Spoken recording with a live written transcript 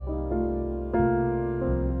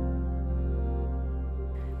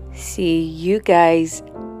See, you guys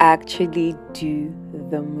actually do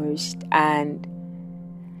the most, and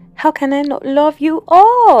how can I not love you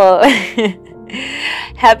all?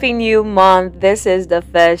 Happy New Month! This is the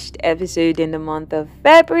first episode in the month of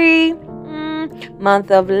February, month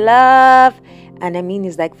of love, and I mean,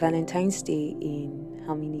 it's like Valentine's Day in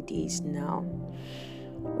how many days now?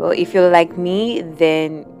 Well, if you're like me,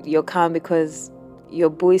 then you're calm because your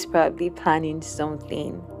boy is probably planning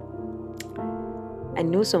something. I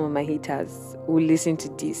know some of my haters will listen to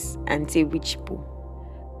this and say which boo.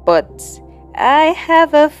 But I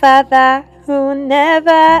have a father who never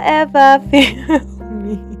ever failed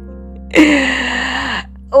me.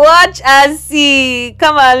 Watch and see.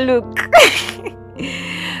 Come and look.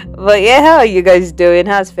 But yeah, how are you guys doing?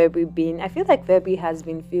 How's February been? I feel like February has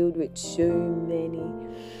been filled with so many,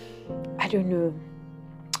 I don't know.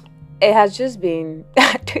 It has just been,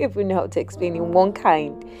 I don't even know how to explain in one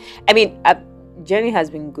kind. I mean, journey has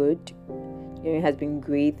been good. Journey has been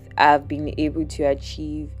great. I've been able to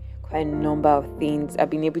achieve quite a number of things. I've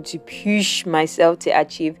been able to push myself to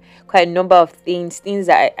achieve quite a number of things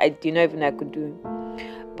that I did not even know I could do.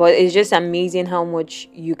 But it's just amazing how much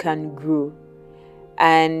you can grow.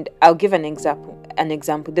 And I'll give an example.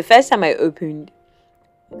 The first time I opened,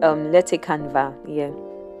 let's say Canva,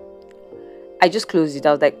 I just closed it.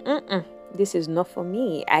 I was like, this is not for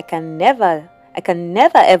me. I can never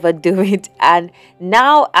ever do it. And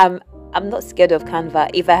now I'm not scared of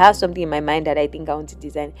Canva. If I have something in my mind that I think I want to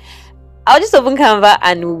design, I'll just open Canva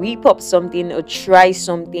and whip up something or try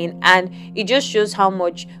something. And it just shows how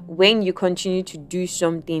much when you continue to do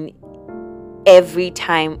something every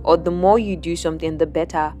time, or the more you do something, the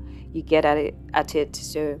better you get at it.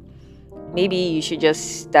 So maybe you should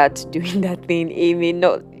just start doing that thing. It may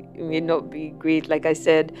not be great. Like I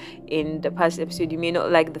said in the past episode, you may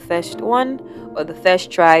not like the first one or the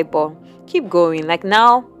first try, but keep going. Like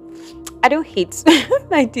now, I don't hate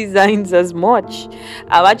my designs as much.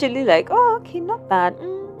 I'm actually like, oh, okay, not bad.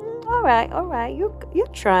 All right, you're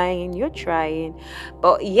trying.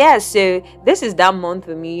 But yeah, so this is that month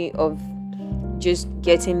for me of just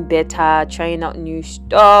getting better, trying out new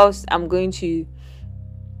stuff. I'm going to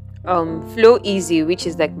Flow Easy, which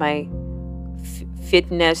is like my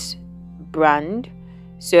fitness brand.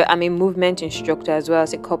 So I'm a movement instructor as well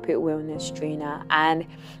as a corporate wellness trainer, and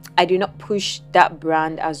I do not push that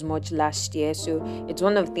brand as much last year, so it's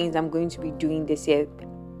one of the things I'm going to be doing this year.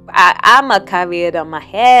 I'm a career on my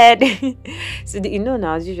head. So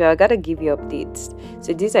now, as usual, I gotta give you updates.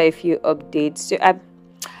 So these are a few updates. So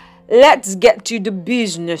let's get to the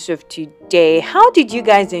business of today. How did you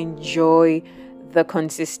guys enjoy the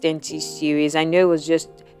consistency series? I know it was just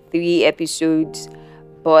 3 episodes,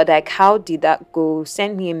 but like, how did that go?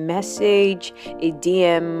 Send me a message, a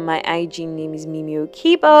DM. My IG name is Mimi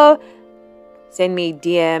Okibo. Send me a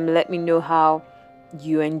DM. Let me know how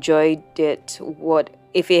you enjoyed it. What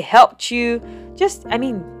if it helped you?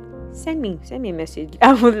 Send me a message.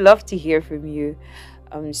 I would love to hear from you.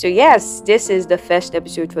 So yes, this is the first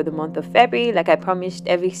episode for the month of February. Like I promised,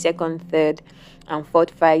 every second, third, and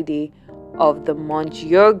fourth Friday of the month,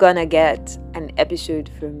 you're gonna get an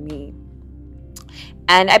episode from me.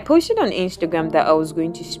 And I posted on Instagram that I was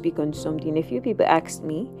going to speak on something. A few people asked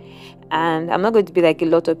me, and I'm not going to be like a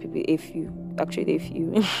lot of people, a few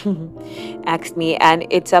asked me, and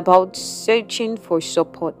it's about searching for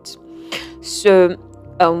support. So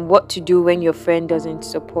what to do when your friend doesn't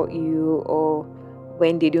support you, or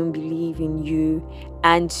when they don't believe in you.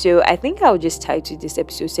 And so I think I'll just title this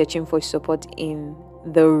episode Searching for Support in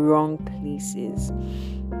the Wrong Places.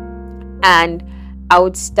 And I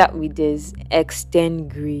would start with this: extend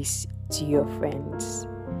grace to your friends.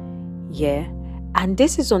 Yeah. And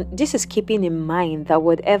this is keeping in mind that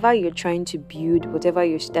whatever you're trying to build, whatever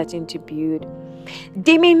you're starting to build,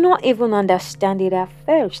 they may not even understand it at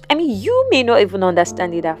first. I mean, you may not even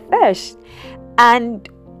understand it at first. And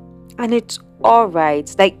it's all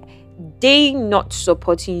right. Like, they not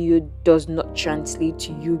supporting you does not translate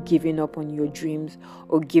to you giving up on your dreams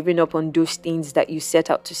or giving up on those things that you set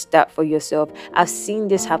out to start for yourself. I've seen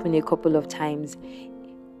this happen a couple of times.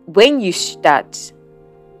 When you start,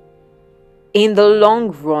 in the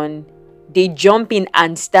long run, they jump in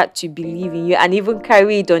and start to believe in you and even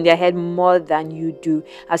carry it on their head more than you do.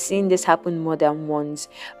 I've seen this happen more than once.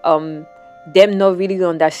 Them not really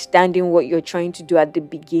understanding what you're trying to do at the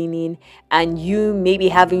beginning, and you maybe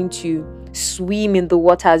having to swim in the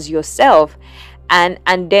waters yourself, and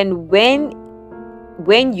then when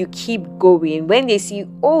you keep going, when they see,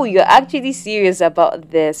 oh, you're actually serious about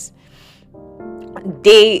this,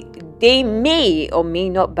 they may or may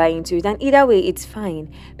not buy into it. And either way, it's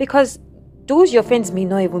fine, because those your friends may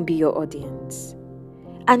not even be your audience.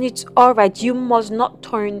 And it's all right. You must not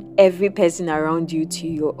turn every person around you to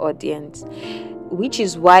your audience, which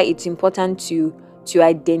is why it's important to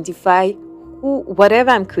identify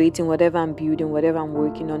whatever I'm creating, whatever I'm building, whatever I'm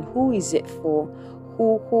working on, who is it for?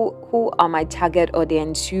 Who are my target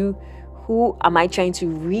audience? Who am I trying to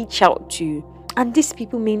reach out to? And these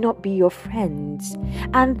people may not be your friends,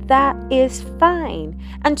 and that is fine.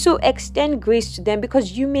 And so extend grace to them,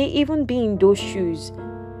 because you may even be in those shoes.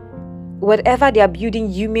 Whatever they are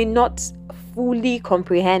building, you may not fully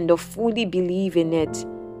comprehend or fully believe in it.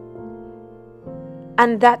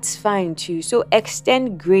 And that's fine too. So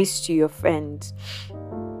extend grace to your friends.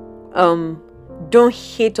 Don't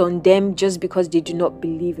hate on them just because they do not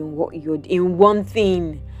believe in one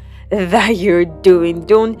thing that you're doing.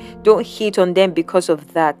 Don't hate on them because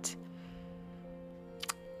of that.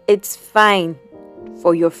 It's fine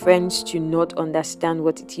for your friends to not understand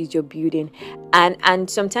what it is you're building, and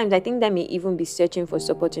sometimes I think that may even be searching for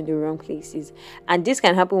support in the wrong places, and this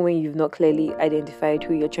can happen when you've not clearly identified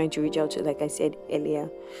who you're trying to reach out to, like I said earlier.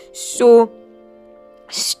 So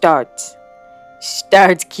start,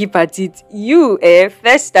 keep at it. You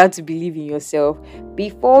first start to believe in yourself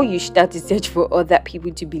before you start to search for other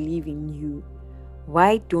people to believe in you.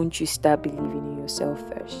 Why don't you start believing in yourself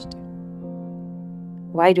first?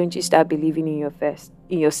 Why don't you start believing in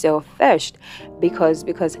yourself first? Because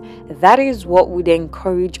that is what would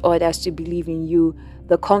encourage others to believe in you.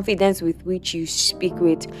 The confidence with which you speak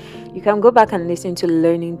with. You can go back and listen to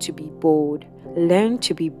Learning to Be Bold. Learn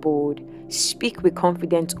to be bold. Speak with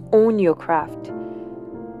confidence. Own your craft.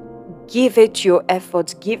 Give it your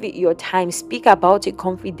efforts. Give it your time. Speak about it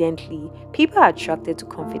confidently. People are attracted to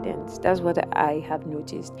confidence. That's what I have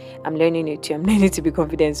noticed. I'm learning it too. I'm learning to be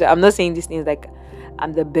confident. So I'm not saying these things like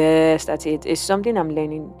I'm the best at it. It's something I'm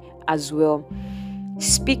learning as well.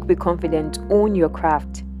 Speak with confidence. Own your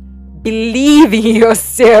craft. Believe in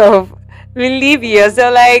yourself. Believe in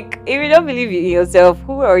yourself. Like, if you don't believe in yourself,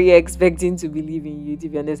 who are you expecting to believe in you, to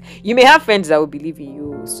be honest? You may have friends that will believe in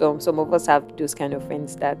you. Some of us have those kind of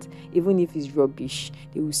friends that even if it's rubbish,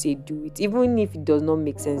 they will say do it. Even if it does not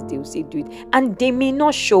make sense, they will say do it. And they may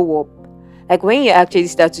not show up. Like, when you actually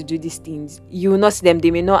start to do these things, you will not see them.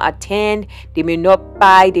 They may not attend, they may not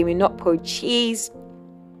buy, they may not purchase.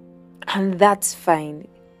 And that's fine.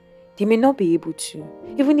 They may not be able to.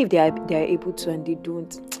 Even if they are able to and they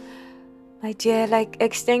don't. My dear, like,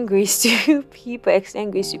 extend grace to people.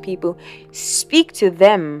 Extend grace to people. Speak to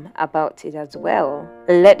them about it as well.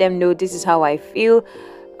 Let them know this is how I feel.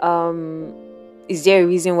 Is there a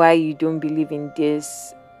reason why you don't believe in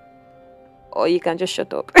this? Or you can just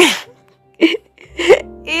shut up.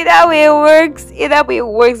 Either way it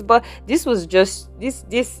works. But this was just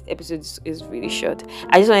this episode is really short.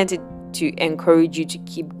 I just wanted to encourage you to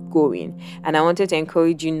keep going, and I wanted to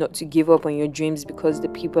encourage you not to give up on your dreams because the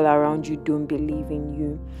people around you don't believe in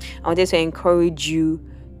you. I wanted to encourage you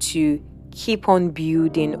to keep on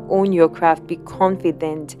building, own your craft, be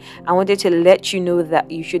confident. I wanted to let you know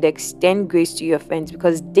that you should extend grace to your friends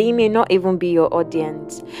because they may not even be your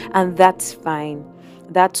audience, and that's fine.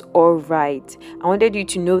 That's all right. I wanted you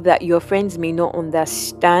to know that your friends may not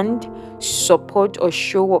understand, support, or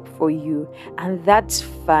show up for you, and that's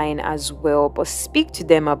fine as well. But speak to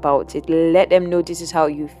them about it. Let them know this is how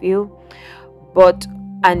you feel.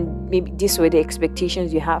 And maybe these were the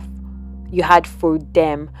expectations you had for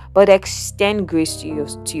them, but extend grace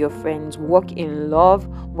to your friends. Walk in love,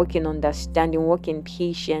 walk in understanding, walk in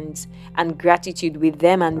patience and gratitude with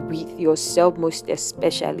them and with yourself most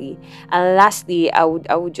especially. And lastly, I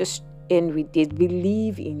would just end with this: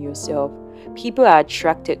 believe in yourself. People are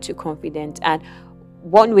attracted to confidence, and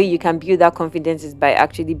one way you can build that confidence is by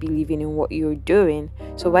actually believing in what you're doing.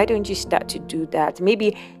 So why don't you start to do that?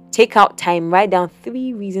 Maybe take out time, write down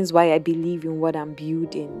 3 reasons why I believe in what I'm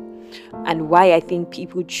building and why I think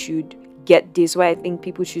people should get this, why I think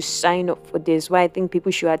people should sign up for this, why I think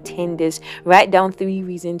people should attend this. Write down 3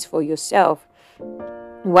 reasons for yourself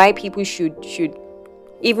why people should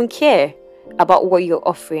even care about what you're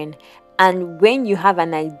offering. And when you have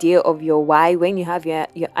an idea of your why, when you have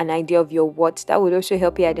an idea of your what, that would also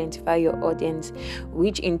help you identify your audience,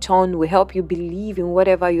 which in turn will help you believe in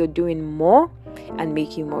whatever you're doing more and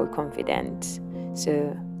make you more confident.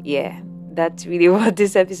 So yeah, that's really what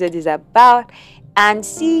this episode is about. And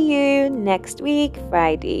see you next week,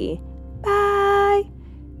 Friday. Bye.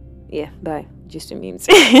 Yeah, bye. Just 2 memes.